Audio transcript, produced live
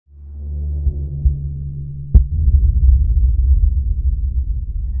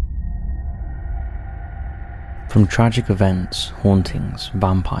From tragic events, hauntings,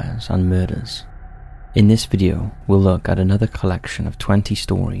 vampires, and murders, in this video we'll look at another collection of 20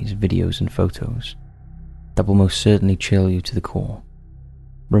 stories, videos, and photos that will most certainly chill you to the core.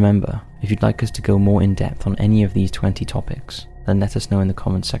 Remember, if you'd like us to go more in depth on any of these 20 topics, then let us know in the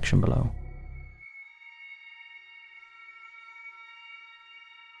comments section below.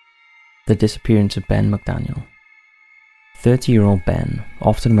 The disappearance of Ben McDaniel. 30-year-old Ben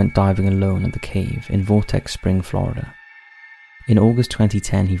often went diving alone at the cave in Vortex Spring, Florida. In August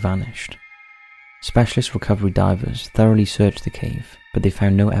 2010 he vanished. Specialist recovery divers thoroughly searched the cave, but they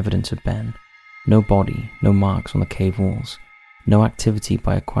found no evidence of Ben. No body, no marks on the cave walls, no activity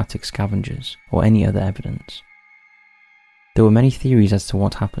by aquatic scavengers, or any other evidence. There were many theories as to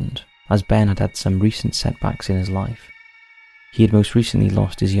what happened, as Ben had had some recent setbacks in his life. He had most recently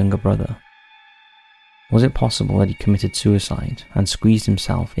lost his younger brother. Was it possible that he committed suicide and squeezed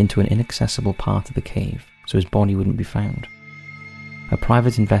himself into an inaccessible part of the cave so his body wouldn't be found? A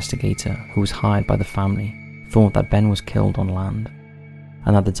private investigator who was hired by the family thought that Ben was killed on land,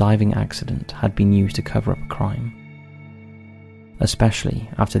 and that the diving accident had been used to cover up a crime. Especially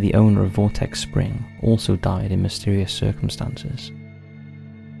after the owner of Vortex Spring also died in mysterious circumstances.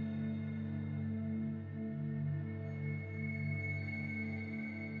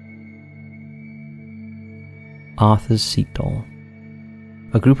 Arthur's Seat Doll.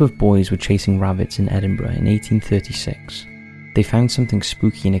 A group of boys were chasing rabbits in Edinburgh in 1836. They found something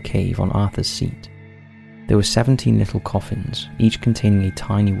spooky in a cave on Arthur's Seat. There were 17 little coffins, each containing a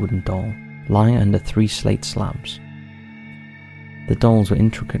tiny wooden doll, lying under 3 slate slabs. The dolls were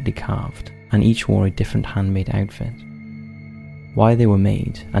intricately carved, and each wore a different handmade outfit. Why they were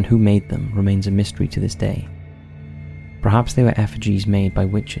made, and who made them, remains a mystery to this day. Perhaps they were effigies made by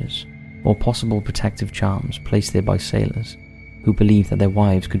witches, or possible protective charms placed there by sailors who believed that their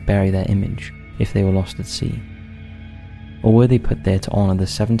wives could bury their image if they were lost at sea. Or were they put there to honour the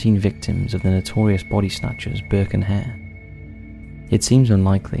 17 victims of the notorious body snatchers Burke and Hare? It seems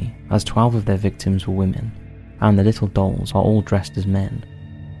unlikely, as 12 of their victims were women, and the little dolls are all dressed as men.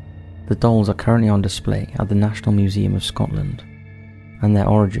 The dolls are currently on display at the National Museum of Scotland, and their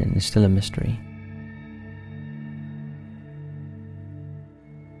origin is still a mystery.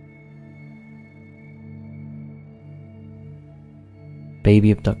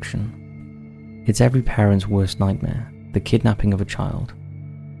 Baby abduction. It's every parent's worst nightmare, the kidnapping of a child.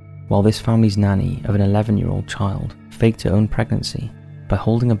 While this family's nanny of an 11-year-old child faked her own pregnancy by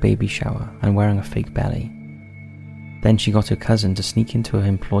holding a baby shower and wearing a fake belly. Then she got her cousin to sneak into her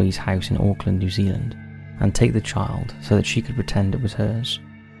employee's house in Auckland, New Zealand, and take the child so that she could pretend it was hers.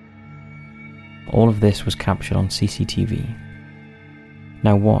 All of this was captured on CCTV.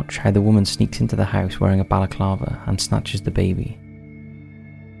 Now watch how the woman sneaks into the house wearing a balaclava and snatches the baby.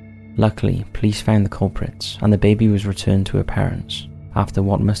 Luckily, police found the culprits, and the baby was returned to her parents after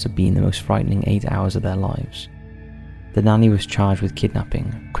what must have been the most frightening 8 hours of their lives. The nanny was charged with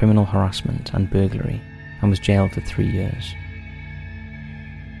kidnapping, criminal harassment, and burglary, and was jailed for 3 years.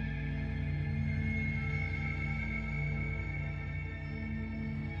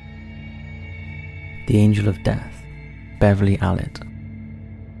 The Angel of Death, Beverly Allitt.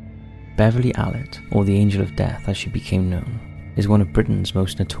 Beverly Allitt, or the Angel of Death as she became known, is one of Britain's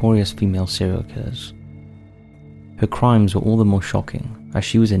most notorious female serial killers. Her crimes were all the more shocking as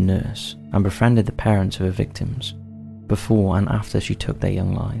she was a nurse and befriended the parents of her victims before and after she took their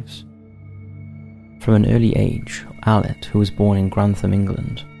young lives. From an early age, Allitt, who was born in Grantham,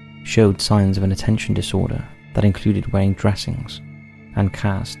 England, showed signs of an attention disorder that included wearing dressings and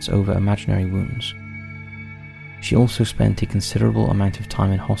casts over imaginary wounds. She also spent a considerable amount of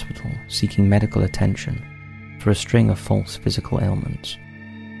time in hospital seeking medical attention for a string of false physical ailments.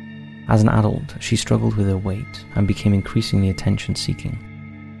 As an adult, she struggled with her weight and became increasingly attention-seeking.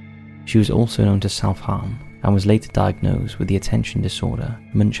 She was also known to self-harm and was later diagnosed with the attention disorder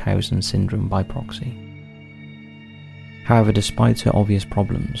Munchausen syndrome by proxy. However, despite her obvious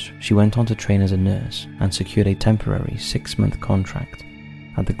problems, she went on to train as a nurse and secured a temporary 6-month contract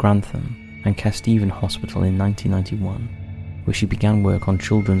at the Grantham and Kesteven Hospital in 1991, where she began work on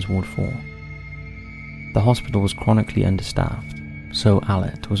Children's Ward 4. The hospital was chronically understaffed, so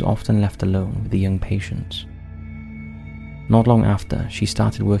Allitt was often left alone with the young patients. Not long after she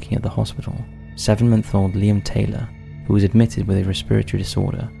started working at the hospital, 7-month-old Liam Taylor, who was admitted with a respiratory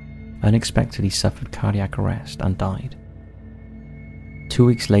disorder, unexpectedly suffered cardiac arrest and died. 2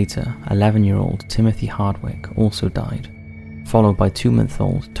 weeks later, 11-year-old Timothy Hardwick also died, followed by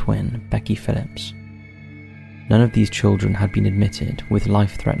 2-month-old twin Becky Phillips. None of these children had been admitted with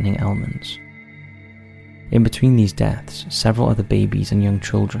life-threatening ailments. In between these deaths, several other babies and young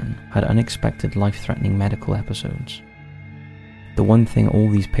children had unexpected life-threatening medical episodes. The one thing all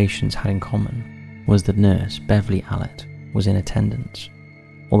these patients had in common was that nurse Beverly Allett was in attendance,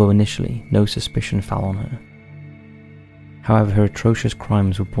 although initially no suspicion fell on her. However, her atrocious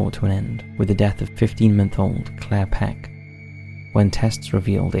crimes were brought to an end with the death of 15-month-old Claire Peck, when tests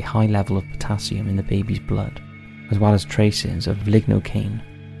revealed a high level of potassium in the baby's blood, as well as traces of lignocaine.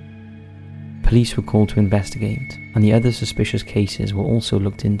 Police were called to investigate, and the other suspicious cases were also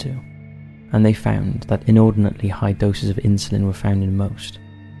looked into, and they found that inordinately high doses of insulin were found in most.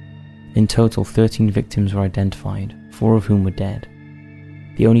 In total, 13 victims were identified, 4 of whom were dead.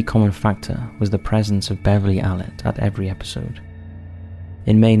 The only common factor was the presence of Beverly Allett at every episode.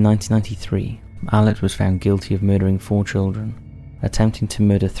 In May 1993, Allett was found guilty of murdering 4 children, attempting to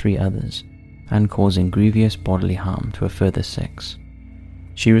murder 3 others, and causing grievous bodily harm to a further 6.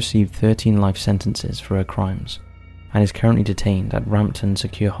 She received 13 life sentences for her crimes, and is currently detained at Rampton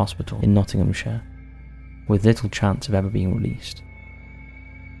Secure Hospital in Nottinghamshire, with little chance of ever being released.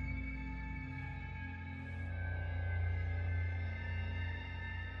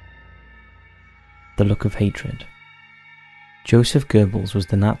 The look of hatred. Joseph Goebbels was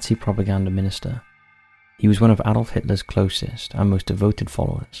the Nazi propaganda minister. He was one of Adolf Hitler's closest and most devoted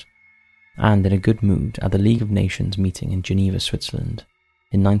followers, and in a good mood at the League of Nations meeting in Geneva, Switzerland,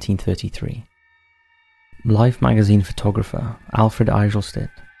 in 1933. Life magazine photographer Alfred Eigelstedt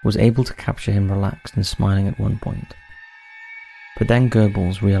was able to capture him relaxed and smiling at one point. But then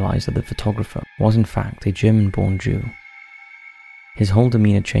Goebbels realized that the photographer was in fact a German-born Jew. His whole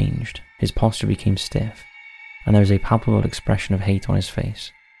demeanor changed, his posture became stiff, and there was a palpable expression of hate on his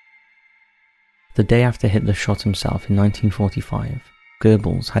face. The day after Hitler shot himself in 1945,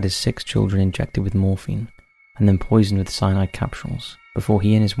 Goebbels had his 6 children injected with morphine and then poisoned with cyanide capsules before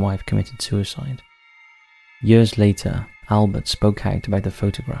he and his wife committed suicide. Years later, Albert spoke out about the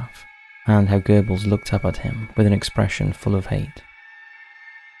photograph and how Goebbels looked up at him with an expression full of hate.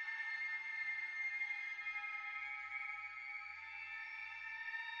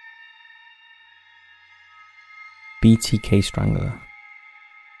 BTK Strangler.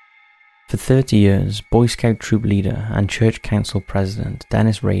 For 30 years, Boy Scout troop leader and church council president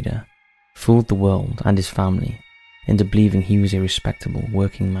Dennis Rader fooled the world and his family into believing he was a respectable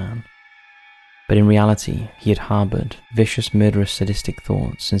working man. But in reality, he had harbored vicious, murderous, sadistic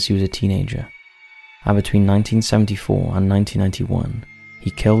thoughts since he was a teenager, and between 1974 and 1991,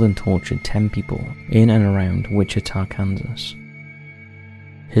 he killed and tortured 10 people in and around Wichita, Kansas.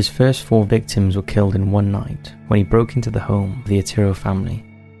 His first 4 victims were killed in one night when he broke into the home of the Attiro family,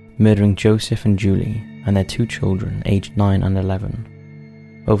 murdering Joseph and Julie and their 2 children aged 9 and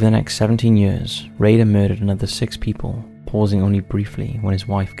 11. Over the next 17 years, Rader murdered another 6 people, pausing only briefly when his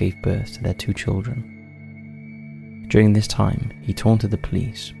wife gave birth to their 2 children. During this time, he taunted the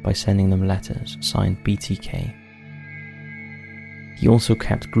police by sending them letters signed BTK. He also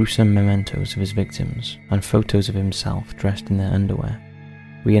kept gruesome mementos of his victims and photos of himself dressed in their underwear,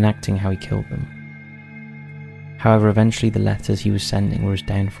 reenacting how he killed them. However, eventually the letters he was sending were his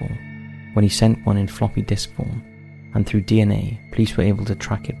downfall, when he sent one in floppy disk form, and through DNA, police were able to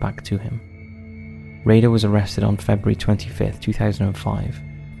track it back to him. Rader was arrested on February 25, 2005,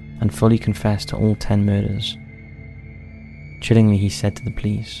 and fully confessed to all 10 murders. Chillingly, he said to the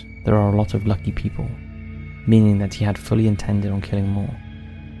police, "There are a lot of lucky people," meaning that he had fully intended on killing more.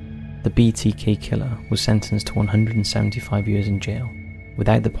 The BTK killer was sentenced to 175 years in jail,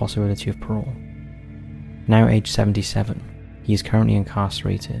 without the possibility of parole. Now aged 77, he is currently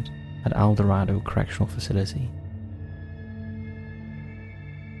incarcerated at El Dorado Correctional Facility.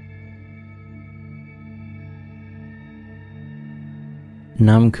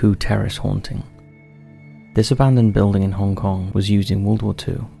 Namku Terrace Haunting. This abandoned building in Hong Kong was used in World War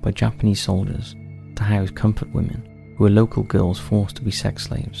II by Japanese soldiers to house comfort women who were local girls forced to be sex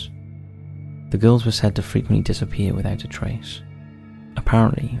slaves. The girls were said to frequently disappear without a trace.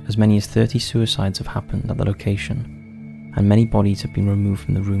 Apparently, as many as 30 suicides have happened at the location, and many bodies have been removed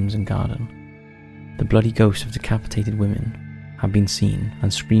from the rooms and garden. The bloody ghosts of decapitated women have been seen,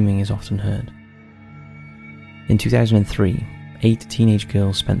 and screaming is often heard. In 2003, 8 teenage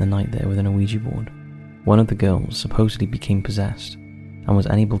girls spent the night there with an Ouija board. One of the girls supposedly became possessed, and was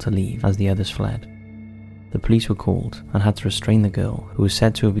unable to leave as the others fled. The police were called, and had to restrain the girl, who was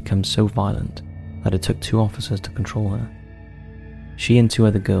said to have become so violent that it took 2 officers to control her. She and 2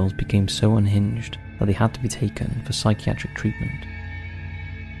 other girls became so unhinged that they had to be taken for psychiatric treatment.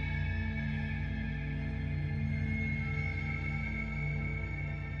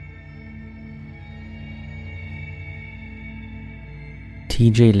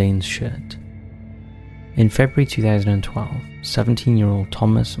 TJ Lane's shirt. In February 2012, 17-year-old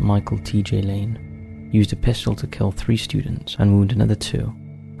Thomas Michael T.J. Lane used a pistol to kill 3 students and wound another 2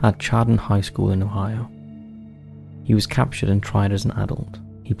 at Chadden High School in Ohio. He was captured and tried as an adult.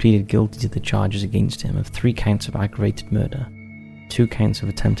 He pleaded guilty to the charges against him of 3 counts of aggravated murder, 2 counts of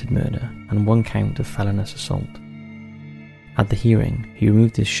attempted murder, and 1 count of felonious assault. At the hearing, he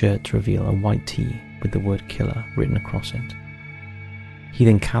removed his shirt to reveal a white tee with the word killer written across it. He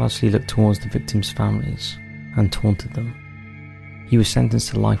then callously looked towards the victims' families and taunted them. He was sentenced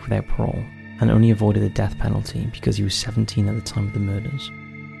to life without parole and only avoided the death penalty because he was 17 at the time of the murders.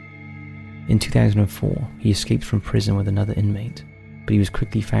 In 2004, he escaped from prison with another inmate, but he was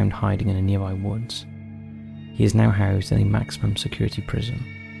quickly found hiding in a nearby woods. He is now housed in a maximum security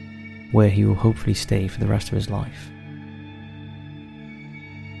prison, where he will hopefully stay for the rest of his life.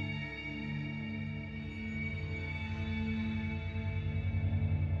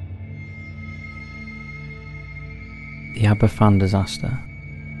 The Aberfan disaster.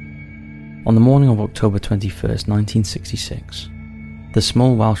 On the morning of October 21st, 1966, the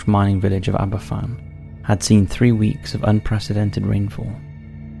small Welsh mining village of Aberfan had seen 3 weeks of unprecedented rainfall.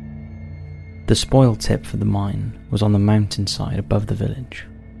 The spoil tip for the mine was on the mountainside above the village.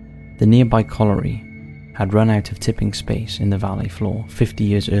 The nearby colliery had run out of tipping space in the valley floor 50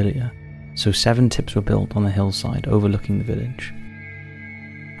 years earlier, so 7 tips were built on the hillside overlooking the village.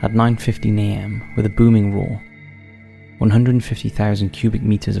 At 9:15 a.m., with a booming roar, 150,000 cubic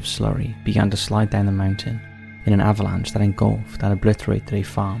meters of slurry began to slide down the mountain in an avalanche that engulfed and obliterated a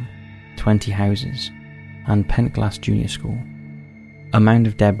farm, 20 houses, and Pentglass Junior School. A mound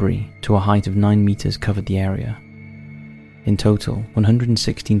of debris to a height of 9 meters covered the area. In total,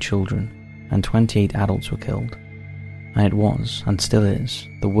 116 children and 28 adults were killed, and it was, and still is,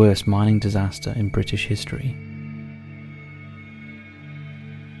 the worst mining disaster in British history.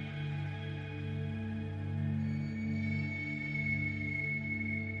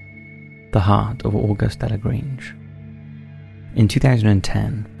 The heart of August Delagrange. In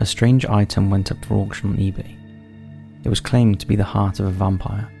 2010, a strange item went up for auction on eBay. It was claimed to be the heart of a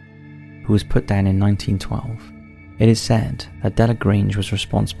vampire, who was put down in 1912. It is said that Delagrange was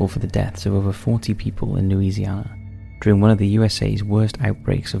responsible for the deaths of over 40 people in Louisiana during one of the USA's worst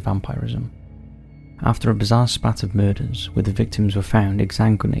outbreaks of vampirism. After a bizarre spat of murders where the victims were found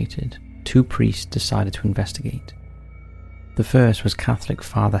exsanguinated, 2 priests decided to investigate. The first was Catholic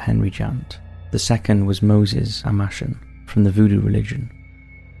Father Henry Jant. The second was Moses Amashan from the Voodoo religion.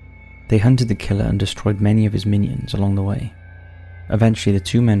 They hunted the killer and destroyed many of his minions along the way. Eventually, the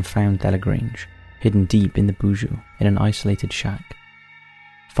 2 men found Delagrange, hidden deep in the Boujou in an isolated shack.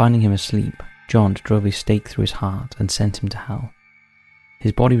 Finding him asleep, Jant drove a stake through his heart and sent him to hell.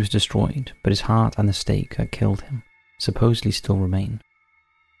 His body was destroyed, but his heart and the stake that killed him supposedly still remain.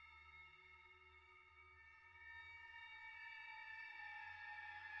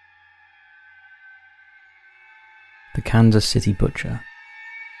 The Kansas City Butcher.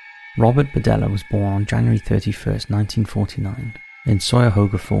 Robert Badella was born on January 31st, 1949, in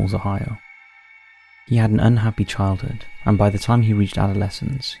Cuyahoga Falls, Ohio. He had an unhappy childhood, and by the time he reached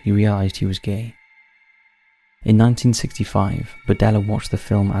adolescence, he realized he was gay. In 1965, Badella watched the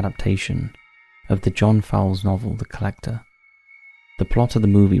film adaptation of the John Fowles novel The Collector. The plot of the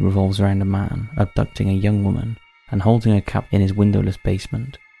movie revolves around a man abducting a young woman and holding her captive in his windowless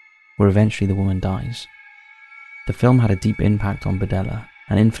basement, where eventually the woman dies. The film had a deep impact on Badella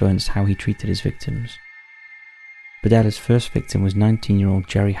and influenced how he treated his victims. Badella's first victim was 19-year-old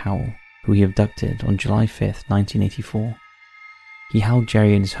Jerry Howell, who he abducted on July 5, 1984. He held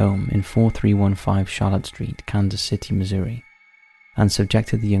Jerry in his home in 4315 Charlotte Street, Kansas City, Missouri, and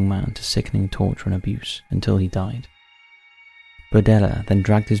subjected the young man to sickening torture and abuse until he died. Badella then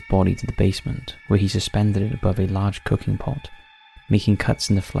dragged his body to the basement, where he suspended it above a large cooking pot, making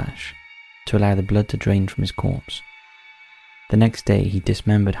cuts in the flesh to allow the blood to drain from his corpse. The next day, he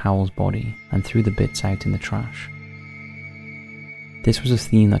dismembered Howell's body and threw the bits out in the trash. This was a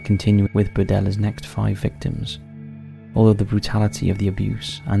theme that continued with Badella's next 5 victims, although the brutality of the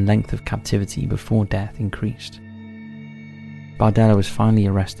abuse and length of captivity before death increased. Badella was finally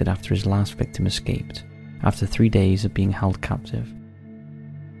arrested after his last victim escaped, after 3 days of being held captive.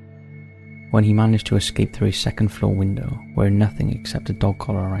 When he managed to escape through a second-floor window, wearing nothing except a dog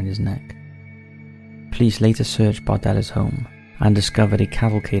collar around his neck. Police later searched Badella's home and discovered a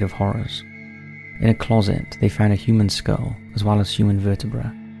cavalcade of horrors. In a closet, they found a human skull as well as human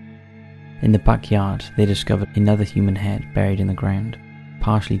vertebrae. In the backyard, they discovered another human head buried in the ground,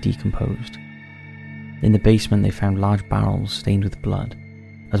 partially decomposed. In the basement, they found large barrels stained with blood,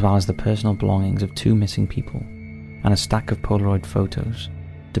 as well as the personal belongings of 2 missing people and a stack of Polaroid photos,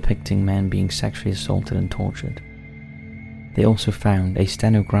 depicting men being sexually assaulted and tortured. They also found a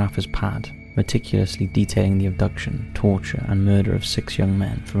stenographer's pad meticulously detailing the abduction, torture, and murder of 6 young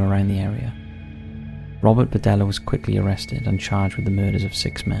men from around the area. Robert Badella was quickly arrested and charged with the murders of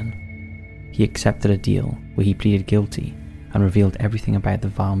 6 men. He accepted a deal where he pleaded guilty and revealed everything about the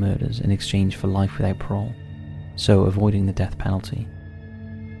vile murders in exchange for life without parole, so avoiding the death penalty.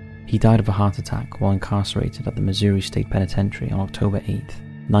 He died of a heart attack while incarcerated at the Missouri State Penitentiary on October 8,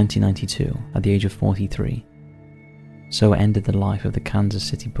 1992, at the age of 43. So ended the life of the Kansas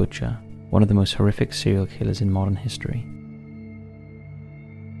City Butcher, one of the most horrific serial killers in modern history.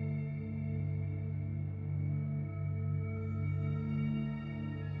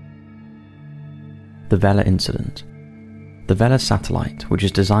 The Vela Incident. The Vela satellite, which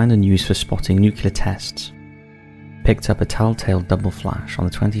is designed and used for spotting nuclear tests, picked up a telltale double flash on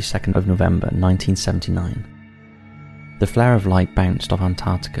the 22nd of November 1979. The flare of light bounced off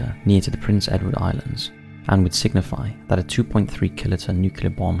Antarctica near to the Prince Edward Islands and would signify that a 2.3 kiloton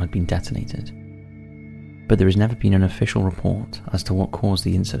nuclear bomb had been detonated. But there has never been an official report as to what caused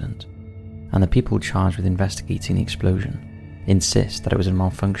the incident, and the people charged with investigating the explosion insist that it was a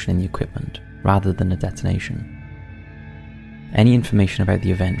malfunction in the equipment rather than a detonation. Any information about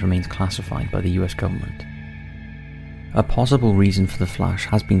the event remains classified by the US government. A possible reason for the flash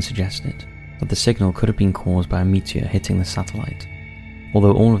has been suggested, that the signal could have been caused by a meteor hitting the satellite,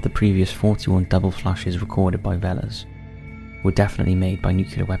 although all of the previous 41 double flashes recorded by Velas were definitely made by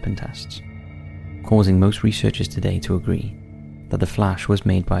nuclear weapon tests, causing most researchers today to agree that the flash was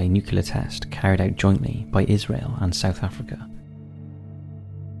made by a nuclear test carried out jointly by Israel and South Africa.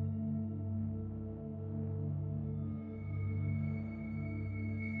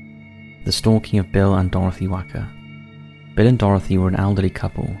 The stalking of Bill and Dorothy Wacker. Bill and Dorothy were an elderly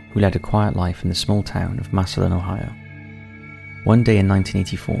couple who led a quiet life in the small town of Massillon, Ohio. One day in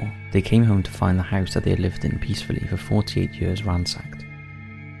 1984, they came home to find the house that they had lived in peacefully for 48 years ransacked.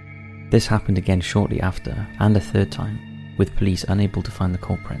 This happened again shortly after, and a third time, with police unable to find the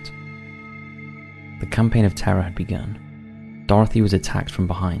culprit. The campaign of terror had begun. Dorothy was attacked from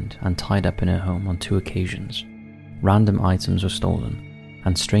behind and tied up in her home on 2 occasions. Random items were stolen,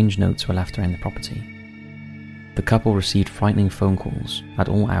 and strange notes were left around the property. The couple received frightening phone calls at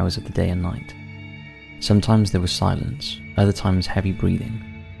all hours of the day and night. Sometimes there was silence, other times heavy breathing,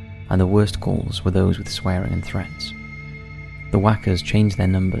 and the worst calls were those with swearing and threats. The Wackers changed their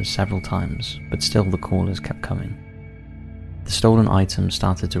numbers several times, but still the callers kept coming. The stolen items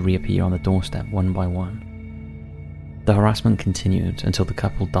started to reappear on the doorstep one by one. The harassment continued until the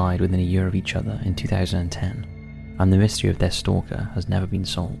couple died within a year of each other in 2010, and the mystery of their stalker has never been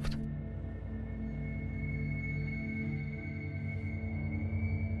solved.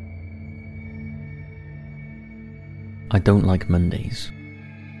 I don't like Mondays.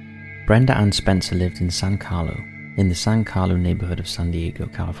 Brenda Ann Spencer lived in San Carlo, in the San Carlo neighborhood of San Diego,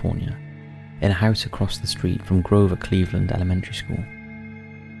 California, in a house across the street from Grover Cleveland Elementary School.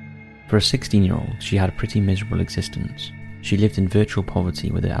 For a 16-year-old, she had a pretty miserable existence. She lived in virtual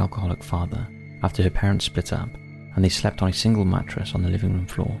poverty with her alcoholic father after her parents split up, and they slept on a single mattress on the living room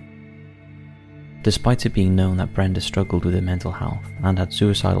floor. Despite it being known that Brenda struggled with her mental health and had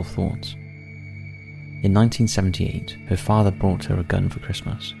suicidal thoughts, in 1978, her father brought her a gun for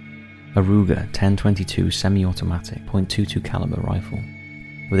Christmas, a Ruger 10-22 semi-automatic .22 caliber rifle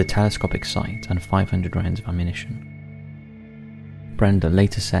with a telescopic sight and 500 rounds of ammunition. Brenda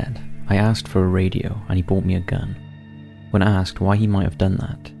later said, "I asked for a radio and he bought me a gun. When asked why he might have done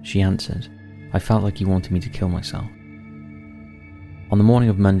that, she answered, 'I felt like he wanted me to kill myself.'" On the morning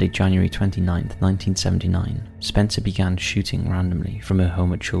of Monday, January 29, 1979, Spencer began shooting randomly from her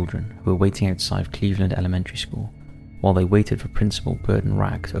home at children who were waiting outside Cleveland Elementary School while they waited for Principal Burton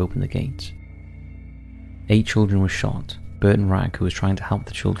Ragg to open the gates. 8 children were shot. Burton Ragg, who was trying to help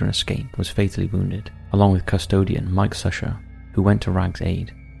the children escape, was fatally wounded, along with custodian Mike Susher, who went to Ragg's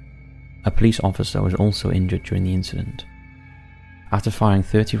aid. A police officer was also injured during the incident. After firing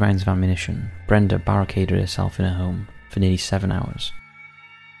 30 rounds of ammunition, Brenda barricaded herself in her home for nearly 7 hours.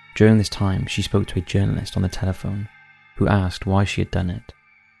 During this time, she spoke to a journalist on the telephone, who asked why she had done it.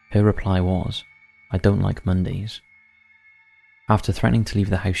 Her reply was, "I don't like Mondays." After threatening to leave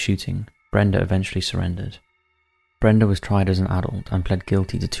the house shooting, Brenda eventually surrendered. Brenda was tried as an adult and pled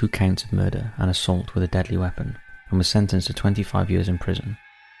guilty to 2 counts of murder and assault with a deadly weapon, and was sentenced to 25 years in prison.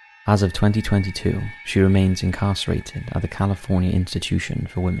 As of 2022, she remains incarcerated at the California Institution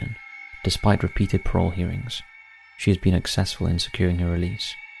for Women, despite repeated parole hearings. She has been successful in securing her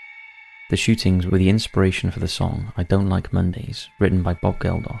release. The shootings were the inspiration for the song "I Don't Like Mondays", written by Bob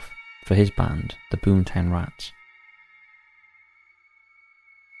Geldof for his band, the Boomtown Rats.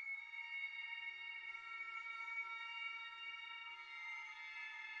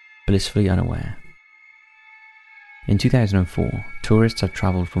 blissfully unaware. In 2004, tourists have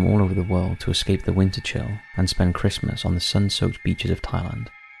travelled from all over the world to escape the winter chill and spend Christmas on the sun-soaked beaches of Thailand.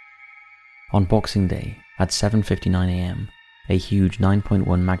 On Boxing Day, at 7:59 am, a huge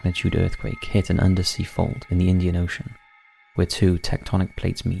 9.1 magnitude earthquake hit an undersea fault in the Indian Ocean, where two tectonic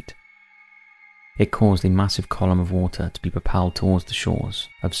plates meet. It caused a massive column of water to be propelled towards the shores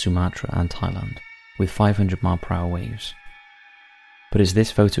of Sumatra and Thailand, with 500-mile-per-hour waves. But it's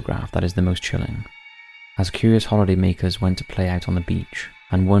this photograph that is the most chilling, as curious holidaymakers went to play out on the beach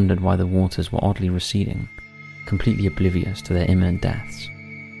and wondered why the waters were oddly receding, completely oblivious to their imminent deaths.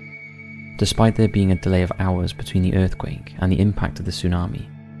 Despite there being a delay of hours between the earthquake and the impact of the tsunami,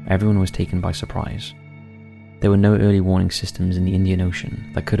 everyone was taken by surprise. There were no early warning systems in the Indian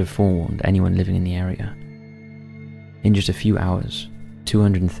Ocean that could have forewarned anyone living in the area. In just a few hours,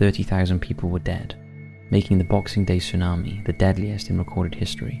 230,000 people were dead, making the Boxing Day tsunami the deadliest in recorded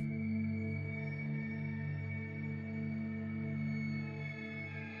history.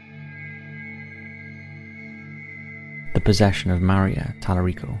 The possession of Maria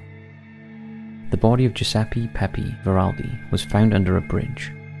Tallarico. The body of Giuseppe Pepe Veraldi was found under a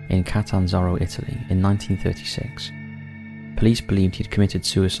bridge in Catanzaro, Italy in 1936. Police believed he had committed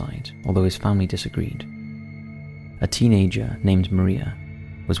suicide, although his family disagreed. A teenager named Maria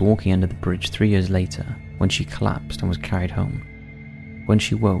was walking under the bridge 3 years later when she collapsed and was carried home. When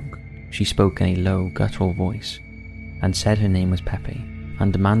she woke, she spoke in a low, guttural voice and said her name was Pepe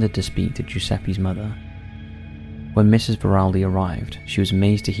and demanded to speak to Giuseppe's mother. When Mrs. Veraldi arrived, she was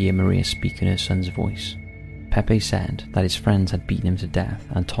amazed to hear Maria speak in her son's voice. Pepe said that his friends had beaten him to death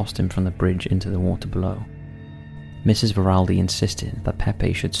and tossed him from the bridge into the water below. Mrs. Veraldi insisted that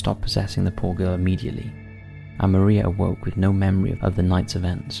Pepe should stop possessing the poor girl immediately, and Maria awoke with no memory of the night's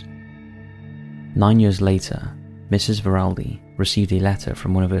events. 9 years later, Mrs. Veraldi received a letter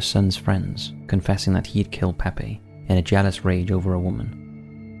from one of her son's friends confessing that he had killed Pepe in a jealous rage over a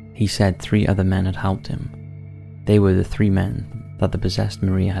woman. He said 3 other men had helped him. They were the 3 men that the possessed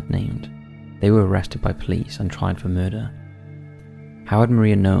Maria had named. They were arrested by police and tried for murder. How had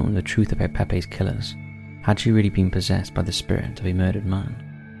Maria known the truth about Pepe's killers? Had she really been possessed by the spirit of a murdered man?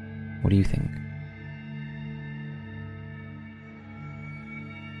 What do you think?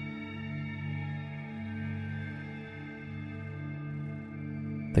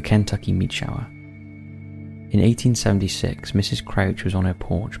 The Kentucky Meat Shower. In 1876, Mrs. Crouch was on her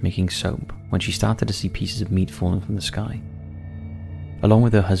porch making soap when she started to see pieces of meat falling from the sky. Along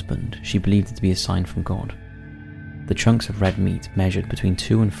with her husband, she believed it to be a sign from God. The chunks of red meat measured between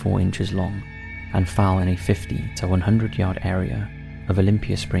 2 and 4 inches long and fell in a 50 to 100-yard area of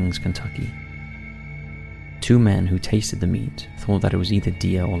Olympia Springs, Kentucky. 2 men who tasted the meat thought that it was either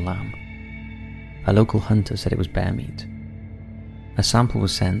deer or lamb. A local hunter said it was bear meat. A sample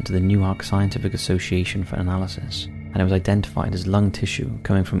was sent to the Newark Scientific Association for analysis, and it was identified as lung tissue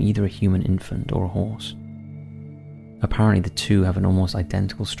coming from either a human infant or a horse. Apparently the two have an almost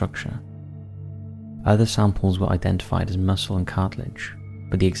identical structure. Other samples were identified as muscle and cartilage,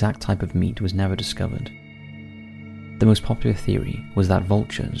 but the exact type of meat was never discovered. The most popular theory was that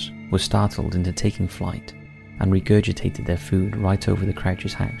vultures were startled into taking flight and regurgitated their food right over the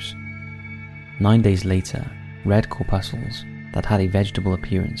Crouch's house. 9 days later, red corpuscles that had a vegetable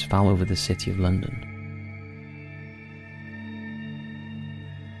appearance fell over the city of London.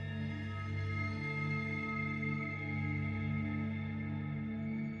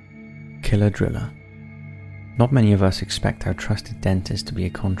 Killer Driller. Not many of us expect our trusted dentist to be a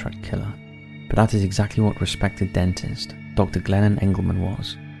contract killer, but that is exactly what respected dentist Dr. Glennon Engelman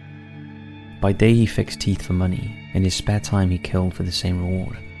was. By day he fixed teeth for money, in his spare time he killed for the same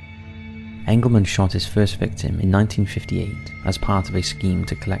reward. Engelman shot his first victim in 1958 as part of a scheme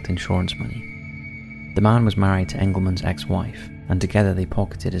to collect insurance money. The man was married to Engelman's ex-wife, and together they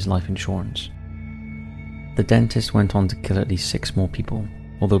pocketed his life insurance. The dentist went on to kill at least 6 more people,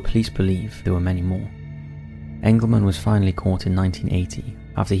 although police believe there were many more. Engelman was finally caught in 1980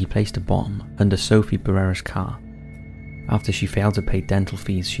 after he placed a bomb under Sophie Barrera's car, after she failed to pay dental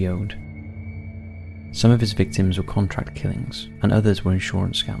fees she owed. Some of his victims were contract killings, and others were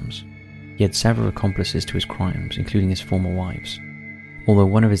insurance scams. He had several accomplices to his crimes, including his former wives, although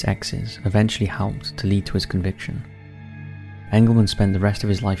one of his exes eventually helped to lead to his conviction. Engelman spent the rest of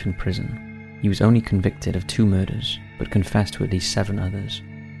his life in prison. He was only convicted of 2 murders, but confessed to at least 7 others.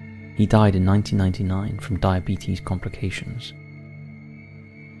 He died in 1999 from diabetes complications.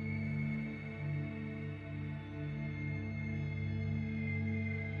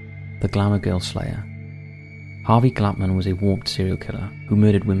 The Glamour Girl Slayer. Harvey Glattman was a warped serial killer who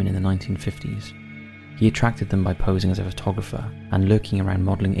murdered women in the 1950s. He attracted them by posing as a photographer and lurking around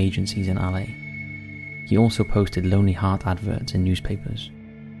modelling agencies in LA. He also posted Lonely Heart adverts in newspapers.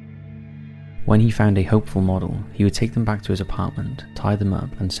 When he found a hopeful model, he would take them back to his apartment, tie them up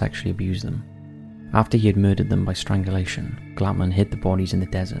and sexually abuse them. After he had murdered them by strangulation, Glatman hid the bodies in the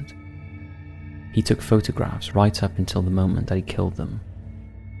desert. He took photographs right up until the moment that he killed them.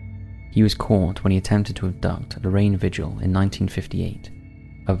 He was caught when he attempted to abduct Lorraine Vigil in 1958.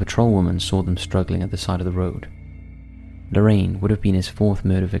 A patrolwoman saw them struggling at the side of the road. Lorraine would have been his fourth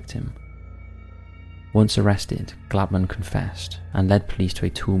murder victim. Once arrested, Glatman confessed and led police to a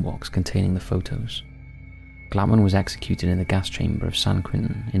toolbox containing the photos. Glatman was executed in the gas chamber of San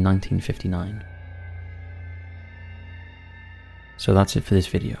Quentin in 1959. So that's it for this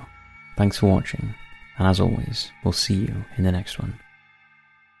video. Thanks for watching, and as always, we'll see you in the next one.